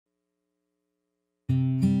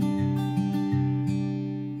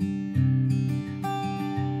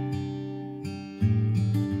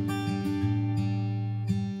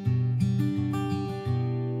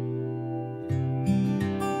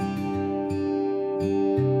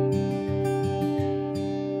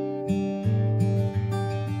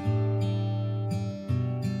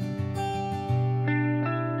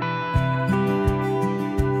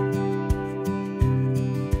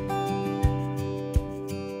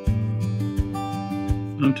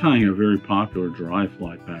I'm tying a very popular dry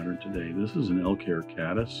fly pattern today. This is an Elk Hair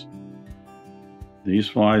Caddis. These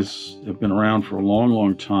flies have been around for a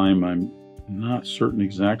long time. I'm not certain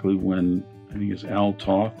exactly when, I think it's Al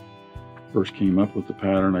Toth first came up with the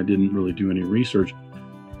pattern. I didn't really do any research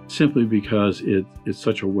simply because it's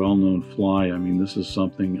such a well-known fly. I mean, this is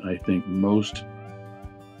something I think most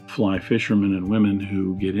fly fishermen and women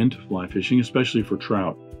who get into fly fishing, especially for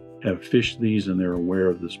trout, have fished these and they're aware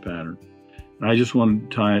of this pattern. I just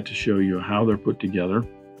wanted to tie it to show you how they're put together.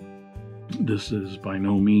 This is by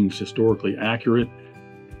no means historically accurate,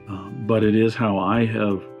 but it is how I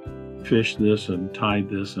have fished this and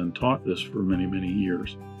tied this and taught this for many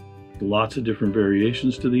years. Lots of different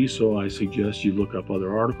variations to these, so I suggest you look up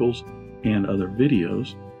other articles and other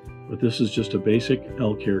videos. But this is just a basic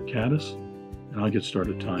Elk Hair Caddis, and I'll get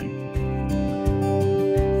started tying.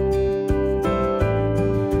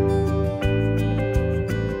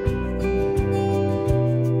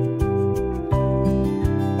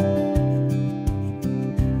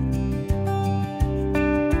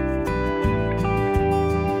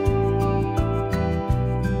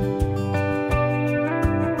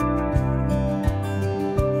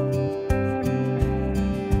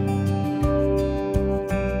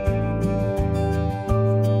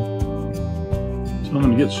 So I'm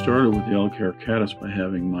going to get started with the Elk Hair Caddis by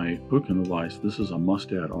having my hook in the vise. This is a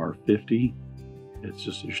Mustad R50. It's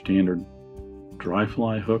just your standard dry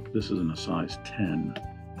fly hook. This is in a size 10.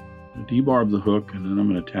 I debarb the hook and then I'm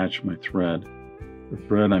going to attach my thread. The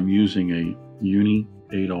thread, I'm using a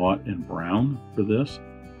Uni-8 in brown for this.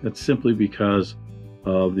 That's simply because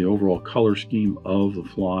of the overall color scheme of the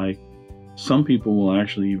fly. Some people will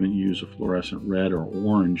actually even use a fluorescent red or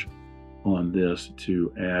orange on this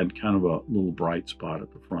to add kind of a little bright spot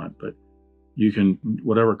at the front, but you can,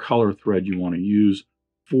 whatever color thread you want to use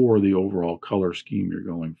for the overall color scheme you're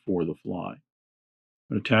going for the fly. I'm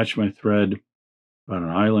going to attach my thread about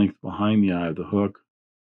an eye length behind the eye of the hook,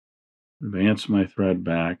 advance my thread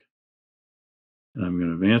back, and I'm going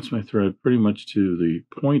to advance my thread pretty much to the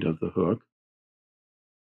point of the hook.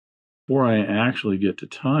 Before I actually get to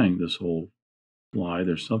tying this whole fly,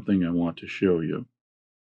 there's something I want to show you.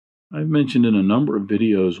 I've mentioned in a number of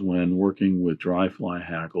videos when working with dry fly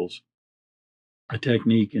hackles a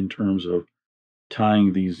technique in terms of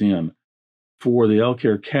tying these in. For the Elk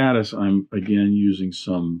Hair Caddis, I'm again using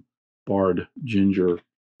some barred ginger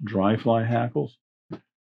dry fly hackles.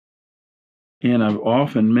 And I've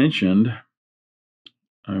often mentioned,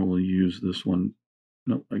 I will use this one.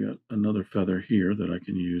 Nope, I got another feather here that I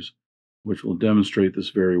can use, which will demonstrate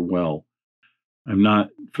this very well.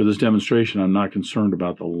 For this demonstration, I'm not concerned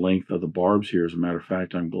about the length of the barbs here. As a matter of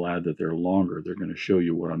fact, I'm glad that they're longer. They're going to show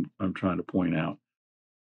you what I'm trying to point out.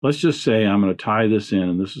 Let's just say I'm going to tie this in,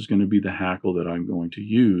 and this is going to be the hackle that I'm going to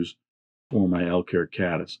use for my Elk Hair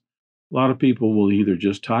Caddis. A lot of people will either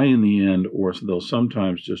just tie in the end, or they'll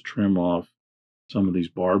sometimes just trim off some of these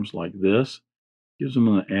barbs like this. Gives them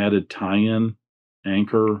an added tie-in,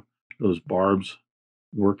 anchor, those barbs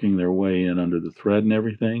working their way in under the thread and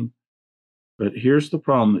everything. But here's the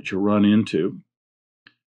problem that you run into.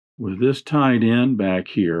 With this tied in back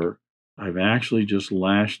here, I've actually just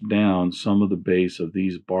lashed down some of the base of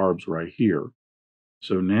these barbs right here.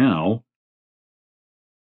 So now,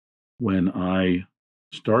 when I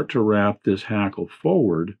start to wrap this hackle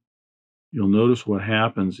forward, you'll notice what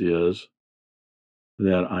happens is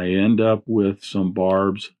that I end up with some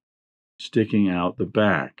barbs sticking out the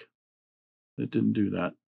back. It didn't do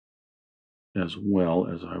that as well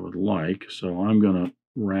as I would like, so I'm going to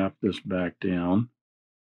wrap this back down,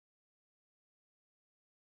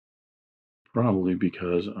 probably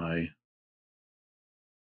because I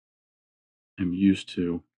am used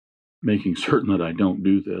to making certain that I don't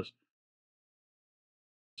do this.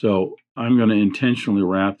 So I'm going to intentionally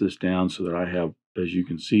wrap this down so that I have, as you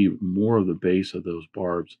can see, more of the base of those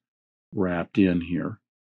barbs wrapped in here,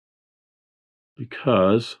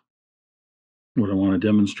 because what I want to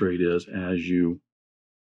demonstrate is, as you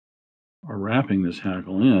are wrapping this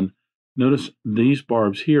hackle in, notice these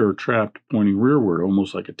barbs here are trapped pointing rearward,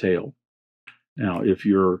 almost like a tail. Now, if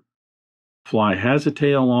your fly has a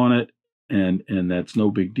tail on it, and that's no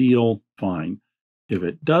big deal, fine. If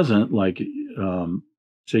it doesn't, like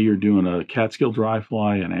say you're doing a Catskill dry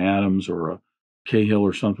fly, an Adams, or a Cahill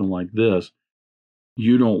or something like this,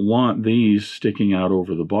 you don't want these sticking out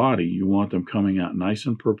over the body. You want them coming out nice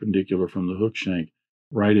and perpendicular from the hook shank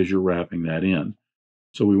right as you're wrapping that in.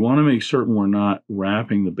 So we want to make certain we're not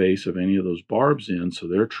wrapping the base of any of those barbs in so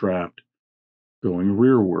they're trapped going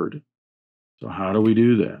rearward. So how do we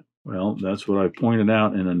do that? Well, that's what I pointed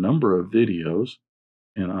out in a number of videos,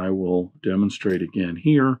 and I will demonstrate again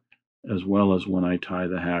here as well as when I tie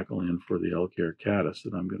the hackle in for the Elk Hair Caddis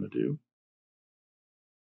that I'm going to do.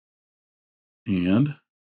 And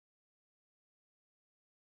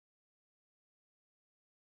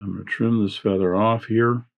I'm going to trim this feather off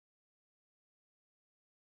here.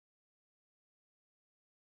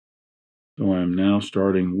 So I'm now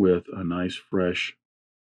starting with a nice fresh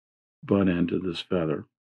butt end to this feather.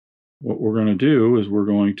 What we're going to do is we're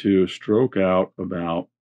going to stroke out about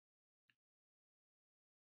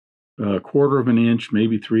a quarter of an inch,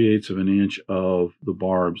 maybe 3/8 of an inch of the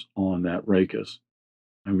barbs on that rachis.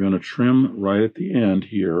 I'm going to trim right at the end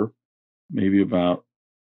here, maybe about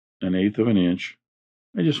 1/8 of an inch.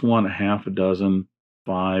 I just want a half a dozen,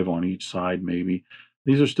 5 on each side maybe.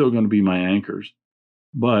 These are still going to be my anchors.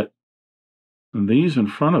 But these in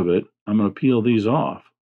front of it, I'm going to peel these off.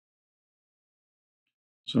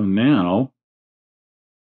 So now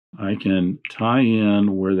I can tie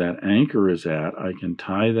in where that anchor is at. I can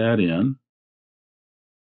tie that in,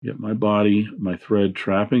 get my body, my thread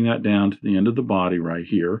trapping that down to the end of the body right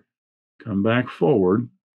here, come back forward,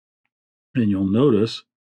 and you'll notice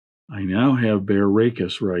I now have bare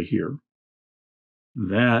rachis right here.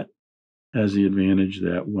 That has the advantage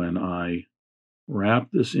that when I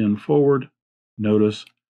wrap this in forward, notice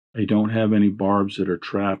I don't have any barbs that are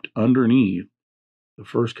trapped underneath. The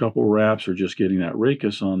first couple wraps are just getting that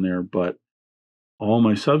rachis on there, but all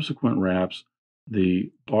my subsequent wraps,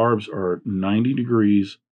 the barbs are 90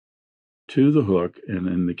 degrees to the hook, and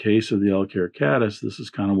in the case of the Elk Hair Caddis, this is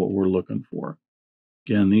kind of what we're looking for.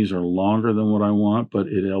 Again, these are longer than what I want, but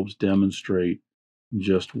it helps demonstrate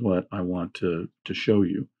just what I want to show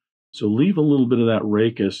you. So leave a little bit of that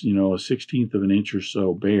rachis, you know, a 1/16 of an inch or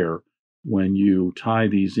so bare when you tie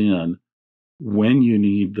these in, when you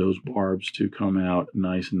need those barbs to come out a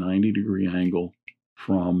nice 90-degree angle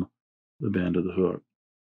from the bend of the hook.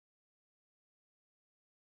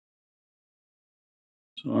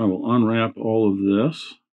 So I will unwrap all of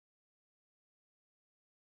this.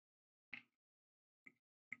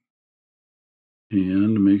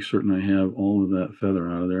 And make certain I have all of that feather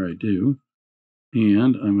out of there. I do.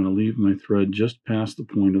 And I'm going to leave my thread just past the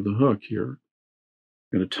point of the hook here.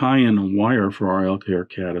 I'm going to tie in a wire for our Elk Hair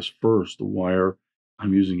Caddis first. The wire,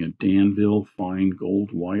 I'm using a Danville fine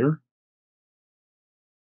gold wire.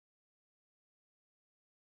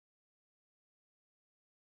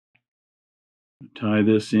 Tie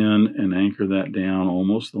this in and anchor that down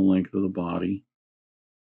almost the length of the body.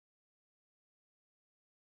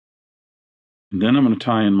 And then I'm going to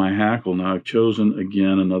tie in my hackle. Now I've chosen,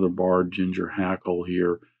 again, another barred ginger hackle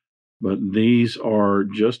here, but these are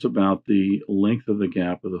just about the length of the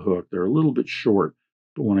gap of the hook. They're a little bit short,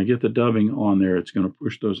 but when I get the dubbing on there, it's going to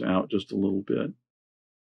push those out just a little bit.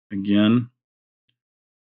 Again,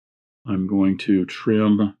 I'm going to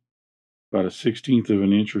trim about a 1/16 of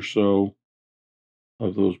an inch or so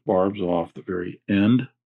of those barbs off the very end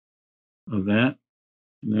of that.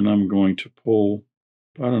 And then I'm going to pull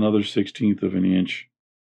about another 1/16 of an inch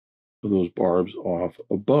of those barbs off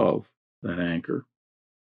above that anchor.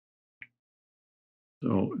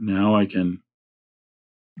 So now I can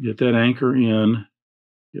get that anchor in,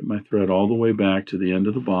 get my thread all the way back to the end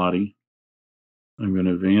of the body. I'm going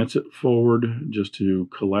to advance it forward just to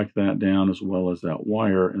collect that down as well as that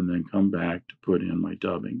wire, and then come back to put in my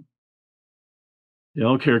dubbing. The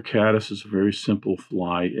Elk Hair Caddis is a very simple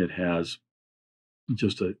fly. It has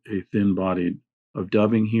just a thin body of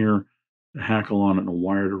dubbing here, the hackle on it and a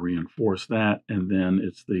wire to reinforce that, and then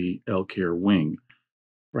it's the elk hair wing.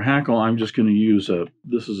 For hackle, I'm just going to use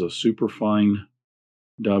this is a Superfine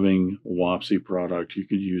dubbing Wapsi product. You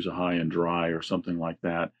could use a high and dry or something like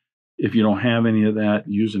that. If you don't have any of that,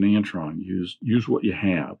 use an Antron. Use what you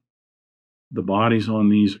have. The bodies on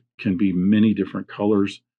these can be many different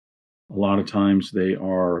colors. A lot of times they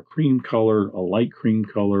are a cream color, a light cream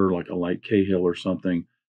color, like a light Cahill or something.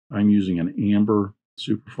 I'm using an amber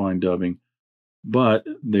Superfine dubbing, but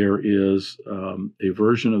there is a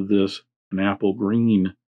version of this, an apple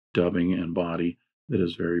green dubbing and body, that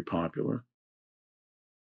is very popular.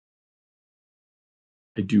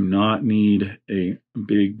 I do not need a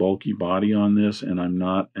big bulky body on this, and I'm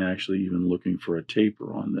not actually even looking for a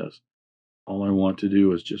taper on this. All I want to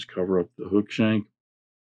do is just cover up the hook shank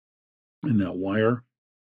and that wire.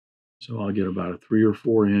 So I'll get about a 3 or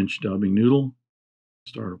 4 inch dubbing noodle,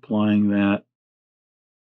 start applying that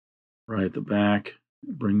right at the back,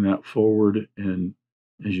 bring that forward, and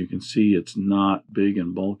as you can see, it's not big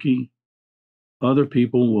and bulky. Other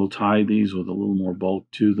people will tie these with a little more bulk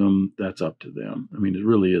to them. That's up to them. I mean, it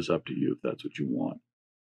really is up to you if that's what you want.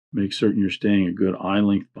 Make certain you're staying a good eye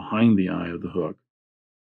length behind the eye of the hook.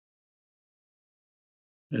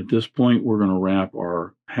 At this point, we're going to wrap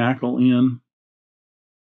our hackle in.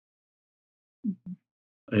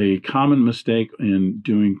 A common mistake in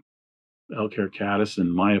doing Elk Hair Caddis, in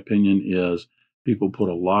my opinion, is people put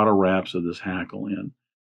a lot of wraps of this hackle in.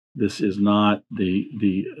 This is not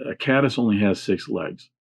a caddis only has 6 legs,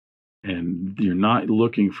 and you're not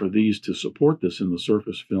looking for these to support this in the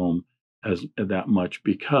surface film as that much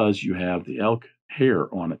because you have the elk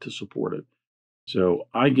hair on it to support it. So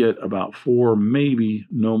I get about 4, maybe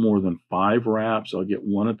no more than 5 wraps. I'll get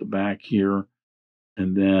 1 at the back here,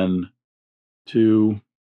 and then 2,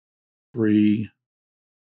 3,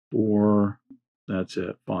 4, that's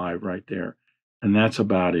it, 5 right there. And that's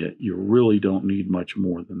about it. You really don't need much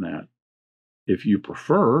more than that. If you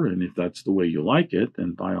prefer, and if that's the way you like it,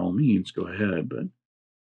 then by all means, go ahead. But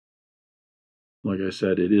like I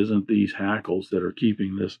said, it isn't these hackles that are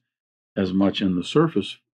keeping this as much in the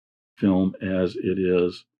surface film as it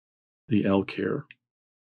is the elk hair.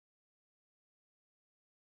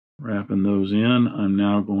 Wrapping those in, I'm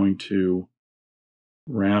now going to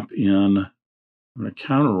wrap in, I'm going to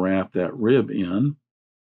counter wrap that rib in.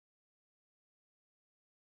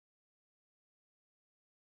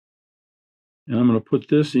 And I'm going to put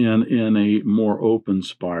this in a more open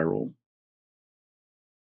spiral.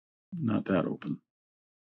 Not that open.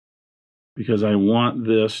 Because I want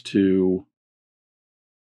this to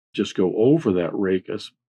just go over that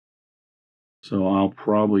rachis. So I'll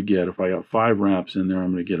probably get, if I got 5 wraps in there,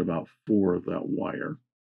 I'm going to get about 4 of that wire.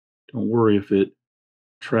 Don't worry if it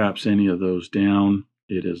traps any of those down.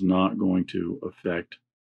 It is not going to affect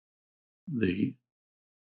the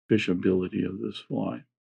fishability of this fly.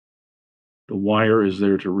 The wire is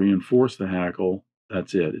there to reinforce the hackle.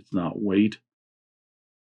 That's it. It's not weight.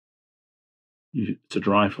 It's a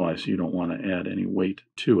dry fly, so you don't want to add any weight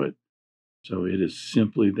to it. So it is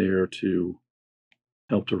simply there to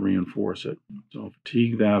help to reinforce it. So I'll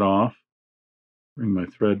fatigue that off, bring my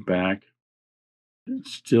thread back.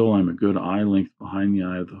 Still, I'm a good eye length behind the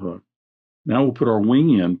eye of the hook. Now we'll put our wing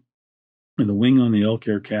in. And the wing on the Elk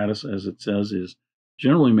Hair Caddis, as it says, is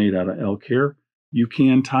generally made out of elk hair. You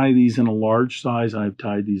can tie these in a large size. I've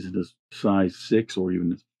tied these in a size 6 or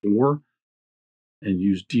even 4 and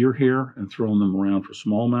used deer hair and thrown them around for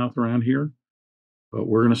smallmouth around here. But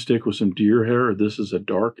we're going to stick with some deer hair. This is a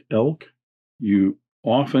dark elk.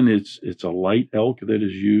 Often it's a light elk that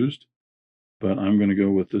is used, but I'm going to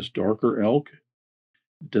go with this darker elk.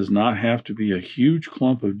 It does not have to be a huge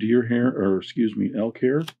clump of deer hair, or excuse me, elk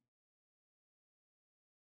hair.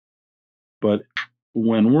 But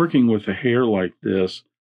when working with a hair like this,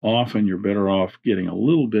 often you're better off getting a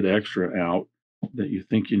little bit extra out that you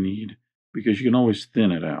think you need, because you can always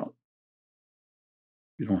thin it out.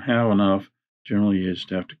 If you don't have enough, generally you just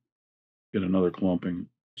have to get another clumping,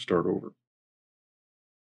 start over.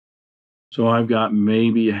 So I've got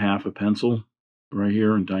maybe a half a pencil right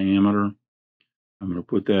here in diameter. I'm going to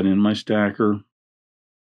put that in my stacker.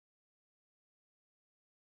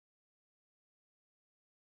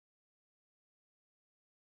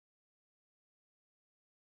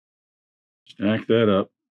 Stack that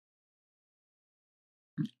up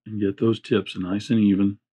and get those tips nice and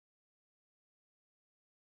even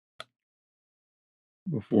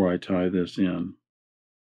before I tie this in.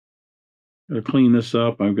 Gotta clean this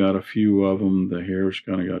up. I've got a few of them. The hair's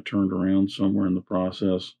kind of got turned around somewhere in the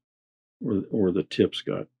process, or the tips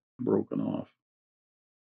got broken off.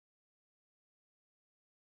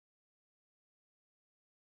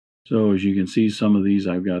 So as you can see, some of these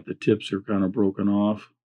I've got the tips are kind of broken off.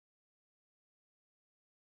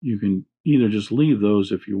 You can either just leave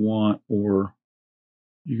those if you want, or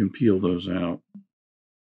you can peel those out.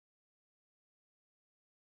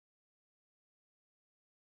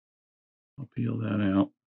 I'll peel that out.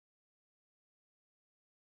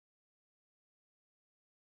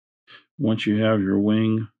 Once you have your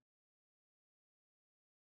wing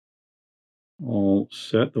all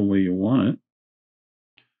set the way you want it,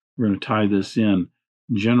 we're going to tie this in.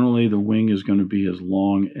 Generally, the wing is going to be as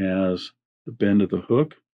long as the bend of the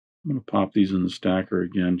hook. I'm going to pop these in the stacker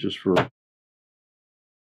again just for a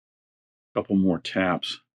couple more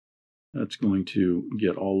taps. That's going to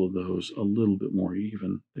get all of those a little bit more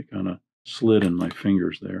even. They kind of slid in my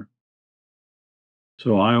fingers there.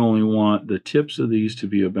 So I only want the tips of these to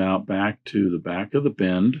be about back to the back of the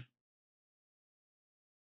bend.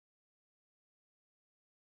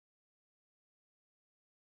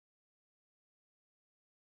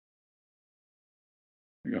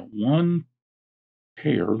 I got one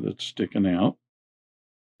hair that's sticking out.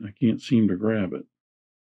 I can't seem to grab it.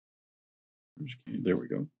 There we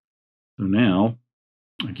go. So now,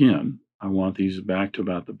 again, I want these back to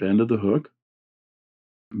about the bend of the hook.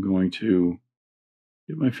 I'm going to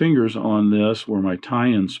Get my fingers on this where my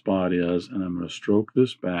tie-in spot is, and I'm going to stroke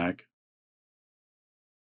this back,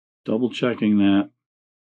 double checking that.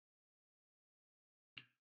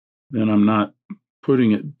 Then I'm not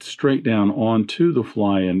putting it straight down onto the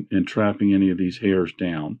fly and trapping any of these hairs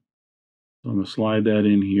down. So I'm going to slide that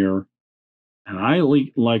in here. And I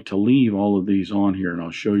like to leave all of these on here, and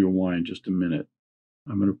I'll show you why in just a minute.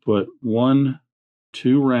 I'm going to put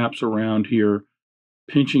 2 wraps around here,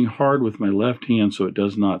 pinching hard with my left hand so it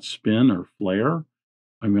does not spin or flare.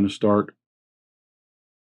 I'm going to start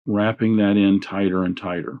wrapping that in tighter and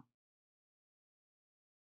tighter.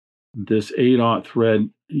 This 8/0 thread,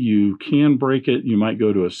 you can break it. You might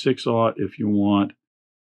go to a 6/0 if you want,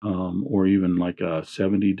 or even like a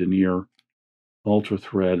 70 denier ultra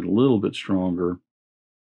thread, a little bit stronger.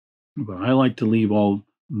 But I like to leave all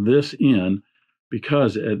this in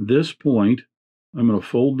because at this point, I'm going to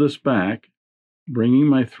fold this back, bringing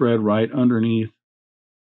my thread right underneath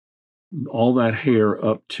all that hair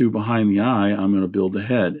up to behind the eye. I'm going to build the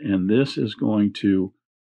head, and this is going to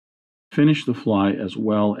finish the fly as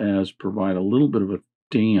well as provide a little bit of a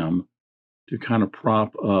dam to kind of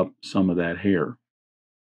prop up some of that hair.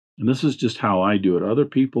 And this is just how I do it. Other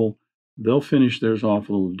people, they'll finish theirs off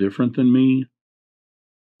a little different than me,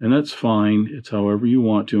 and that's fine. It's however you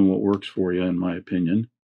want to and what works for you, in my opinion.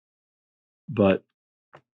 But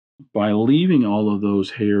by leaving all of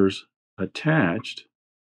those hairs attached,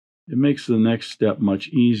 it makes the next step much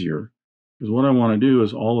easier. Because what I want to do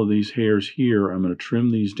is all of these hairs here, I'm going to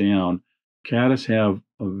trim these down. Caddis have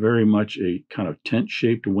very much a kind of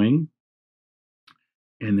tent-shaped wing,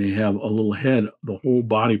 and they have a little head. The whole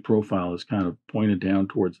body profile is kind of pointed down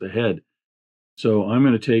towards the head. So I'm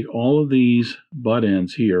going to take all of these butt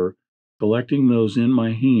ends here, collecting those in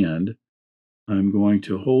my hand. I'm going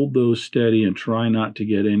to hold those steady and try not to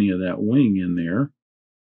get any of that wing in there.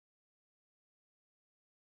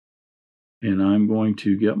 And I'm going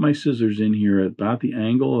to get my scissors in here at about the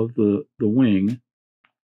angle of the wing,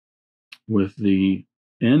 with the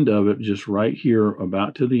end of it just right here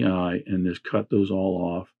about to the eye, and just cut those all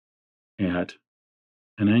off at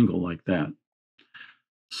an angle like that.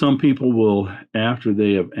 Some people will, after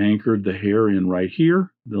they have anchored the hair in right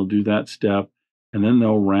here, they'll do that step, and then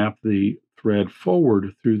they'll wrap the thread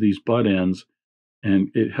forward through these butt ends, and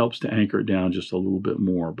it helps to anchor it down just a little bit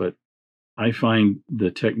more. But I find the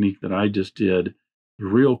technique that I just did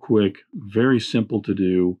real quick, very simple to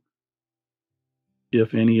do.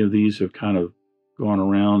 If any of these have kind of gone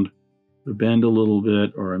around the bend a little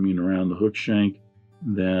bit, or around the hook shank,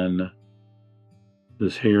 then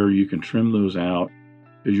this hair, you can trim those out,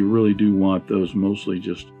 because you really do want those mostly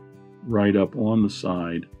just right up on the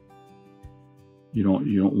side. You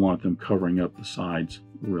don't want them covering up the sides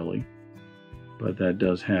really, but that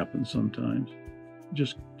does happen sometimes.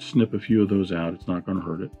 Just snip a few of those out. It's not going to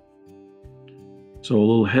hurt it. So a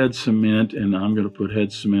little head cement, and I'm going to put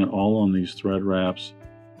head cement all on these thread wraps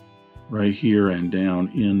right here and down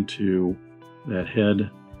into that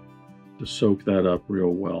head to soak that up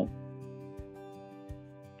real well.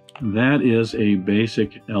 That is a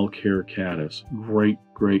basic elk hair caddis. Great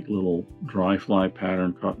little dry fly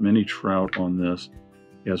pattern. Caught many trout on this,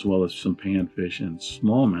 as well as some panfish and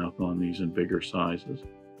smallmouth on these in bigger sizes.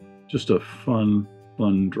 Just a fun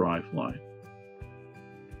dry fly.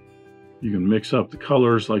 You can mix up the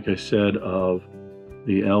colors, like I said, of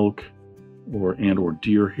the elk or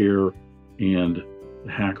deer hair and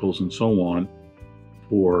the hackles and so on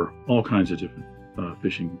for all kinds of different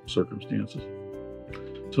fishing circumstances.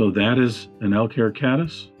 So that is an elk hair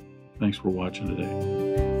caddis. Thanks for watching today.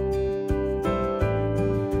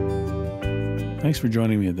 Thanks for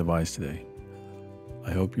joining me at the Vise today.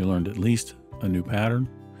 I hope you learned at least a new pattern,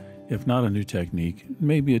 if not a new technique,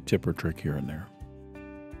 maybe a tip or trick here and there.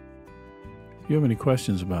 If you have any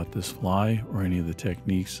questions about this fly or any of the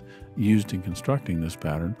techniques used in constructing this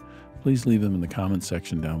pattern, please leave them in the comments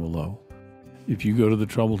section down below. If you go to the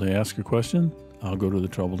trouble to ask a question, I'll go to the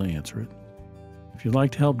trouble to answer it. If you'd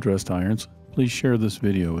like to help dressed irons, please share this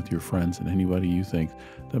video with your friends and anybody you think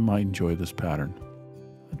that might enjoy this pattern.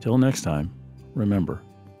 Until next time, remember,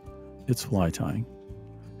 it's fly tying.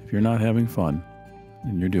 If you're not having fun,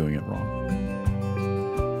 then you're doing it wrong.